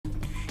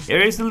Here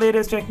is the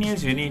latest tech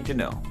news you need to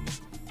know.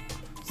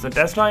 So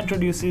Tesla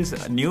introduces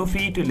a new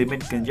fee to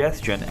limit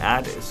congestion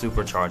at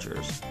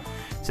superchargers.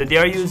 So they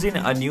are using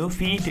a new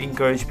fee to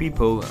encourage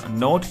people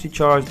not to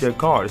charge their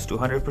cars to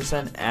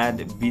 100%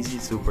 at busy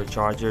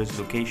superchargers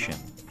location.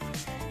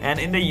 And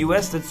in the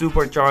US, the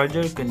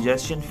Supercharger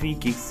Congestion Fee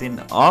kicks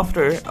in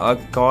after a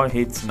car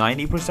hits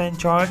 90%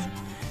 charge,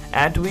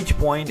 at which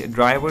point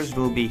drivers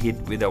will be hit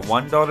with a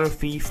 $1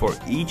 fee for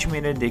each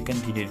minute they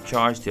continue to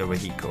charge their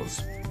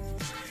vehicles.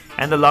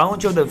 And the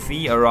launch of the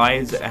fee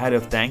arrives ahead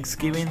of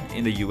Thanksgiving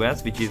in the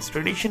US, which is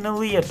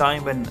traditionally a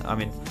time when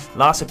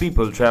lots of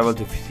people travel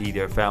to see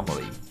their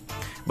family.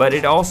 But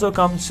it also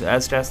comes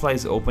as Tesla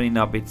is opening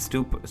up its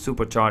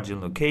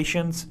supercharging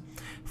locations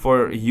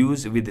for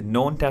use with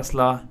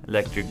non-Tesla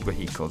electric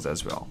vehicles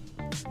as well.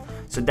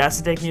 So that's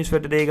the tech news for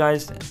today,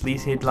 guys.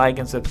 Please hit like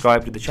and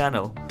subscribe to the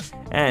channel,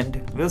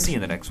 and we'll see you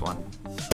in the next one.